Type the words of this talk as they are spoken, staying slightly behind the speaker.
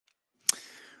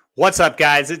What's up,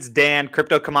 guys? It's Dan,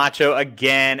 Crypto Camacho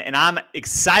again, and I'm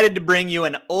excited to bring you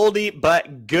an oldie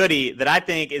but goodie that I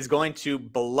think is going to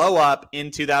blow up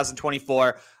in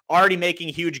 2024. Already making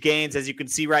huge gains, as you can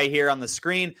see right here on the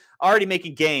screen. Already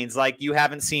making gains like you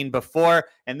haven't seen before,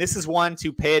 and this is one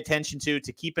to pay attention to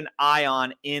keep an eye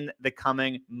on in the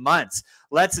coming months.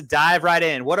 Let's dive right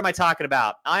in. What am I talking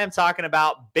about? I am talking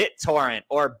about BitTorrent,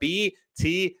 or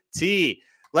BTT.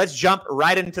 Let's jump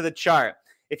right into the chart.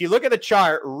 If you look at the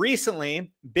chart,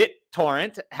 recently,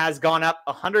 BitTorrent has gone up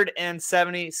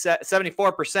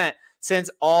 174% since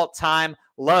all-time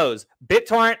lows.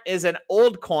 BitTorrent is an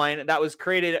old coin that was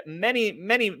created many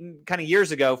kind of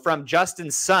years ago from Justin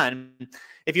Sun.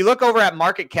 If you look over at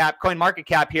coin market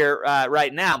cap here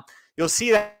right now, you'll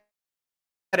see that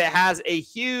it has a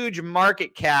huge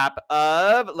market cap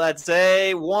of, let's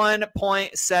say,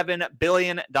 $1.7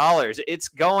 billion. It's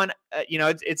going,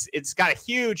 it's got a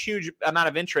huge amount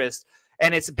of interest,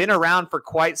 and it's been around for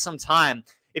quite some time.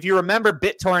 If you remember,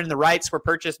 BitTorrent, the rights were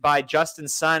purchased by Justin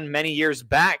Sun many years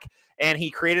back, and he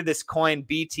created this coin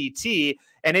BTT,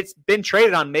 and it's been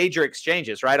traded on major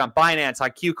exchanges, right? On Binance, on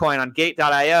KuCoin, on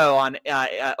Gate.io, on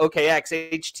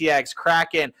OKX, HTX,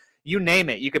 Kraken, you name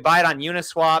it. You could buy it on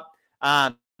Uniswap.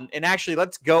 And actually,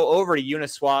 let's go over to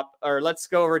Uniswap, or let's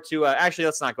go over to, actually,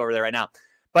 let's not go over there right now.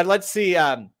 But let's see.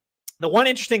 The one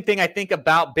interesting thing I think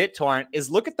about BitTorrent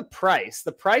is look at the price.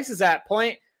 The price is at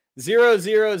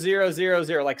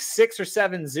 0.00000, like 6 or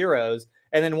 7 zeros,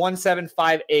 and then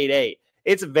 17588.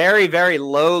 It's very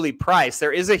lowly priced.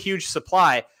 There is a huge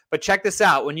supply, but check this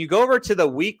out. When you go over to the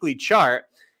weekly chart,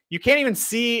 you can't even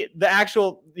see the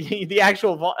actual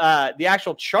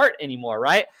chart anymore,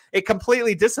 right? It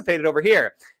completely dissipated over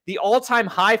here. The all-time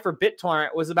high for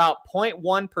BitTorrent was about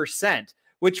 0.1%,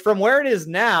 which from where it is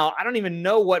now, I don't even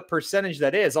know what percentage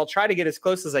that is. I'll try to get as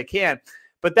close as I can,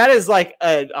 but that is like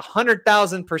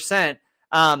 100,000%,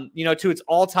 to its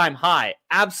all-time high.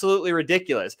 Absolutely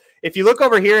ridiculous. If you look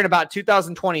over here in about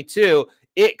 2022,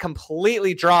 it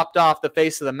completely dropped off the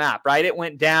face of the map, right? It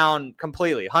went down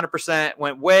completely, 100%,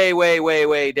 went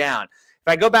way down. If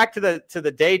I go back to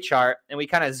the day chart and we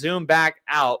kind of zoom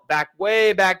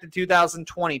way back to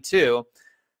 2022,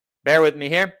 bear with me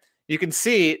here, you can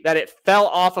see that it fell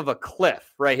off of a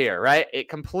cliff right here, right? It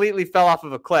completely fell off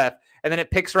of a cliff, and then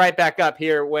it picks right back up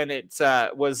here when it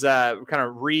was kind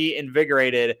of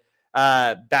reinvigorated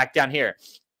back down here.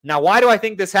 Now, why do I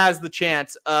think this has the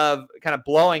chance of kind of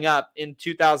blowing up in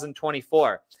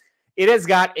 2024? It has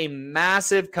got a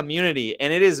massive community,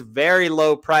 and it is very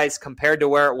low price compared to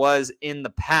where it was in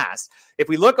the past. If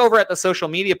we look over at the social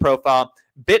media profile,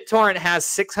 BitTorrent has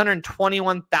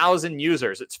 621,000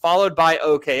 users. It's followed by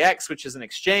OKX, which is an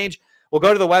exchange. We'll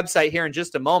go to the website here in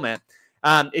just a moment.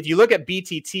 If you look at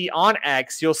BTT on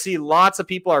X, you'll see lots of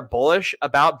people are bullish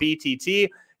about BTT.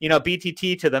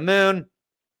 BTT to the moon.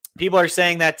 People are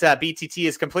saying that BTT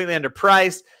is completely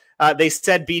underpriced. They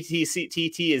said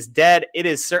BTT is dead. It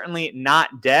is certainly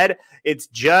not dead. It's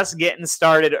just getting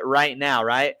started right now,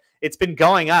 right? It's been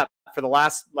going up for the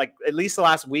last, at least the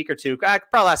last week or two, probably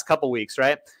last couple weeks,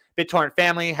 right? BitTorrent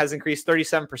family has increased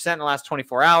 37% in the last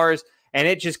 24 hours, and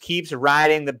it just keeps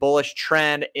riding the bullish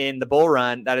trend in the bull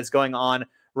run that is going on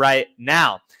right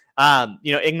now.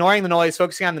 Ignoring the noise,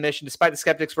 focusing on the mission, despite the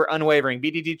skeptics, we're unwavering.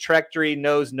 BTT trajectory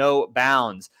knows no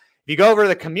bounds. If you go over to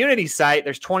the community site,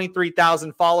 there's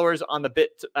 23,000 followers on the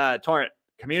BitTorrent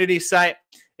community site.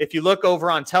 If you look over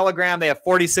on Telegram, they have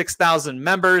 46,000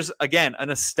 members. Again,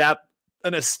 an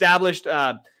established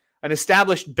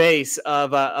base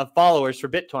of followers for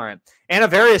BitTorrent, and a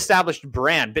very established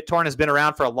brand. BitTorrent has been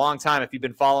around for a long time if you've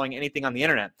been following anything on the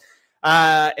internet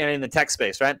and in the tech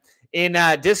space, right? In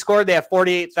Discord, they have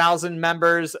 48,000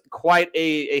 members, quite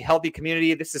a healthy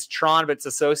community. This is Tron, but it's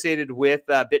associated with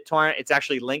BitTorrent. It's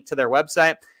actually linked to their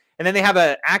website. And then they have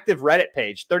an active Reddit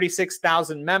page,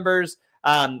 36,000 members.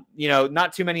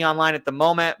 Not too many online at the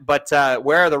moment, but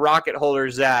where are the rocket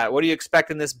holders at? What do you expect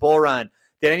in this bull run?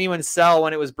 Did anyone sell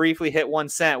when it was briefly hit 1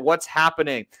 cent? What's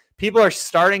happening? People are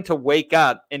starting to wake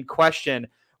up and question,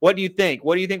 what do you think?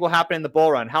 What do you think will happen in the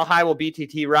bull run? How high will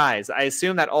BTT rise? I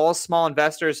assume that all small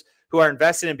investors who are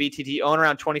invested in BTT own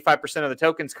around 25% of the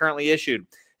tokens currently issued.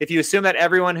 If you assume that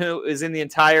everyone who is in the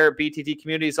entire BTT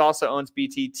community also owns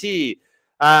BTT.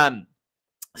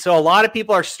 So a lot of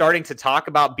people are starting to talk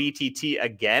about BTT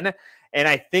again, and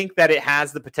I think that it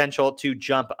has the potential to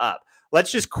jump up.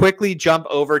 Let's just quickly jump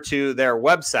over to their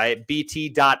website,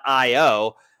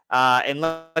 bt.io, and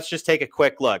let's just take a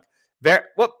quick look. I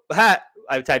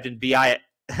typed in BI.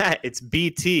 It's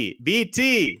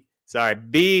BT. Sorry,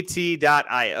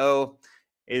 bt.io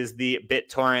is the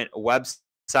BitTorrent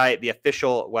website, the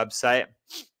official website.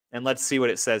 And let's see what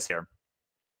it says here.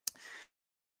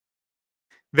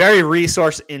 Very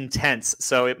resource intense,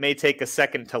 so it may take a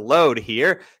second to load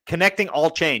here. Connecting all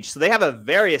change. So they have a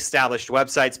very established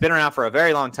website. It's been around for a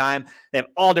very long time. They have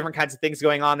all different kinds of things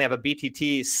going on. They have a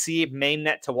BTTC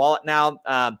mainnet to wallet now.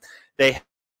 They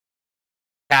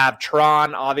have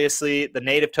Tron, obviously. The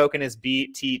native token is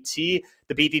BTT.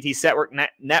 The BTT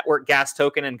network gas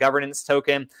token and governance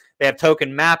token. They have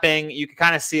token mapping. You can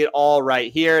kind of see it all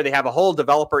right here. They have a whole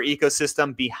developer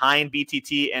ecosystem behind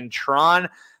BTT and Tron.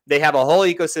 They have a whole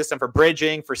ecosystem for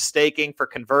bridging, for staking, for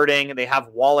converting. They have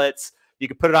wallets. You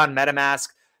can put it on MetaMask.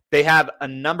 They have a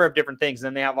number of different things. And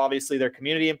then they have obviously their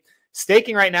community.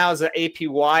 Staking right now is an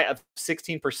APY of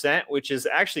 16%, which is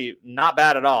actually not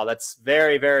bad at all. That's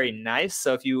very, very nice.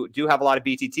 So if you do have a lot of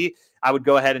BTT, I would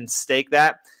go ahead and stake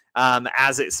that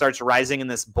as it starts rising in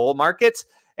this bull market.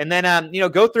 And then,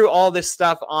 go through all this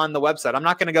stuff on the website. I'm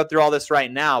not going to go through all this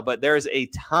right now, but there's a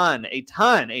ton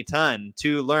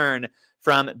to learn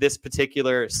from this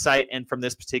particular site and from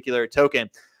this particular token.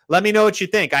 Let me know what you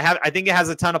think. I think it has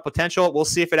a ton of potential. We'll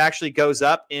see if it actually goes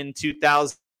up in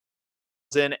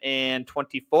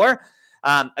 2024.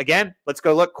 Again, let's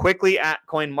go look quickly at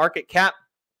coin market cap.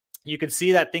 You can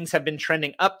see that things have been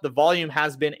trending up. The volume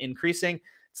has been increasing.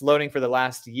 It's loading for the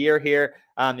last year here.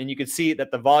 And you can see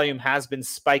that the volume has been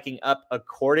spiking up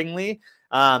accordingly.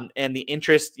 And the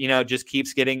interest, just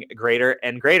keeps getting greater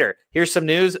and greater. Here's some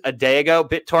news. A day ago,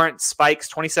 BitTorrent spikes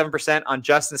 27% on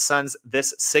Justin Sun's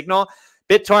This Signal.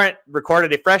 BitTorrent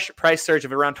recorded a fresh price surge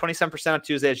of around 27% on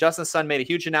Tuesday as Justin Sun made a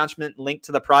huge announcement linked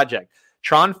to the project.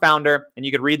 Tron founder, and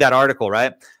you could read that article,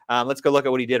 right? Let's go look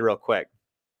at what he did real quick.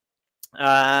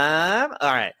 All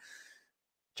right.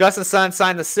 Justin Sun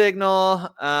signed the signal.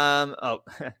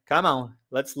 Come on.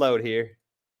 Let's load here.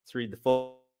 Let's read the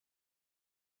full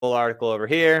article over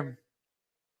here.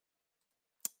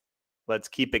 Let's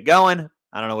keep it going.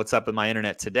 I don't know what's up with my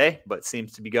internet today, but it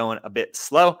seems to be going a bit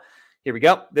slow. Here we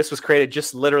go. This was created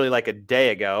just literally like a day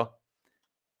ago.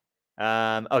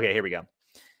 Okay, here we go.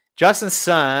 Justin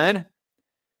Sun,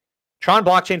 Tron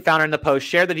blockchain founder, in the post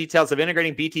shared the details of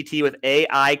integrating BTT with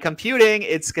AI computing.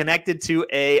 It's connected to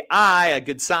AI, a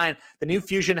good sign. The new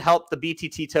fusion helped the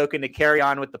BTT token to carry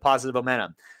on with the positive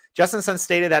momentum. Justin Sun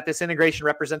stated that this integration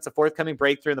represents a forthcoming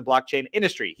breakthrough in the blockchain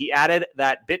industry. He added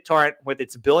that BitTorrent, with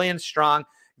its billion-strong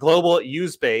global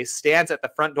user base, stands at the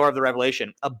front door of the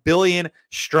revelation. A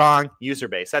billion-strong user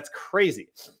base. That's crazy.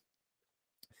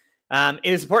 It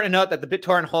is important to note that the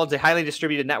BitTorrent holds a highly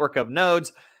distributed network of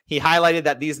nodes. He highlighted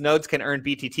that these nodes can earn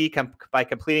BTT by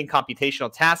completing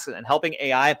computational tasks and helping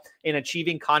AI in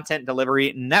achieving content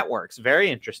delivery networks.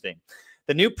 Very interesting.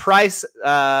 The new price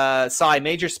saw a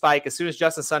major spike as soon as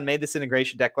Justin Sun made this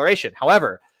integration declaration.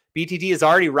 However, BTT is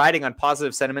already riding on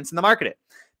positive sentiments in the market.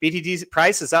 BTT's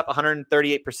price is up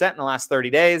 138% in the last 30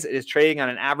 days. It is trading on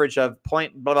an average of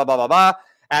point blah, blah, blah, blah, blah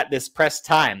at this press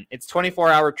time. Its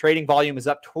 24-hour trading volume is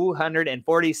up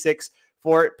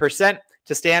 246%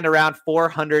 to stand around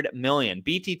 400 million.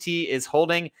 BTT is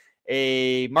holding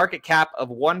a market cap of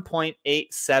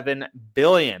 1.87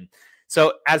 billion.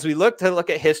 So as we look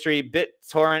at history,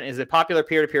 BitTorrent is a popular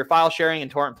peer-to-peer file sharing and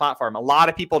torrent platform. A lot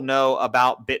of people know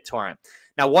about BitTorrent.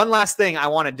 Now, one last thing I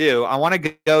want to do, I want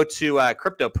to go to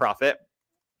Crypto Profit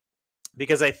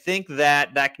because I think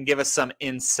that can give us some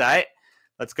insight.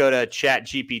 Let's go to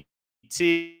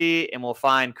ChatGPT and we'll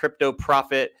find Crypto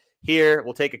Profit here.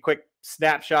 We'll take a quick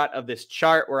snapshot of this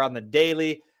chart. We're on the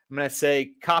daily. I'm going to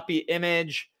say copy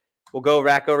image. We'll go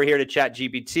back over here to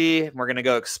ChatGPT. We're going to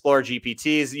go explore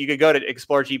GPTs. You could go to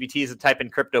explore GPTs and type in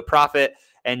Crypto Profit,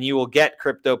 and you will get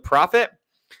Crypto Profit.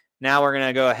 Now we're going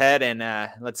to go ahead and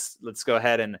let's go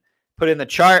ahead and put in the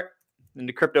chart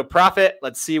into Crypto Profit.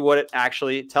 Let's see what it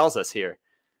actually tells us here.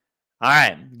 All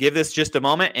right, give this just a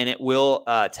moment, and it will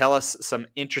tell us some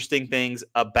interesting things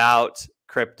about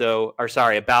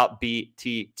about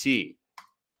BTT.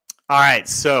 All right,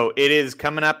 so it is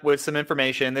coming up with some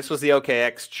information. This was the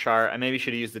OKX chart. I maybe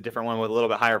should have used a different one with a little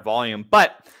bit higher volume,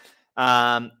 but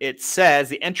it says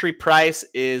the entry price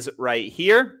is right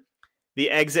here. The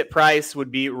exit price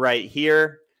would be right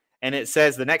here. And it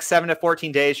says the next 7 to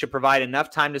 14 days should provide enough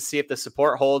time to see if the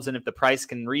support holds and if the price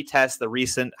can retest the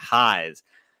recent highs.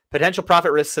 Potential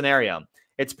profit risk scenario.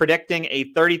 It's predicting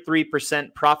a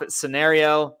 33% profit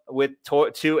scenario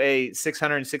to a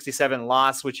 667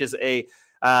 loss, which is a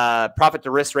profit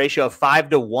to risk ratio of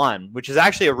 5-1, which is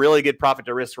actually a really good profit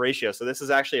to risk ratio. So this is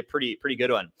actually a pretty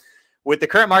good one. With the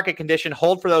current market condition,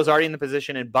 hold for those already in the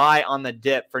position and buy on the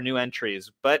dip for new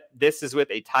entries. But this is with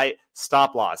a tight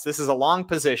stop loss. This is a long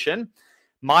position,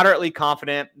 moderately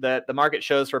confident that the market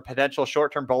shows for potential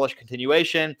short-term bullish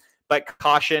continuation, but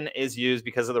caution is used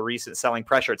because of the recent selling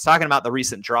pressure. It's talking about the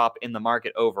recent drop in the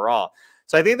market overall.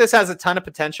 So I think this has a ton of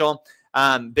potential.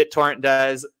 BitTorrent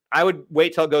does. I would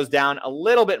wait till it goes down a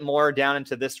little bit more, down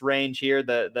into this range here,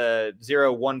 the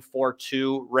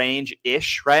 0.142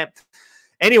 range-ish, right?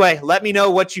 Anyway, let me know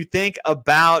what you think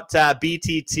about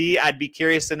BTT. I'd be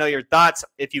curious to know your thoughts.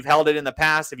 If you've held it in the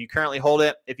past, if you currently hold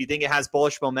it, if you think it has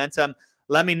bullish momentum,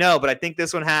 let me know. But I think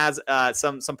this one has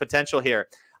some potential here.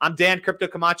 I'm Dan Crypto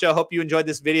Camacho. Hope you enjoyed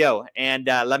this video, and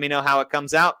let me know how it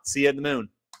comes out. See you in the moon.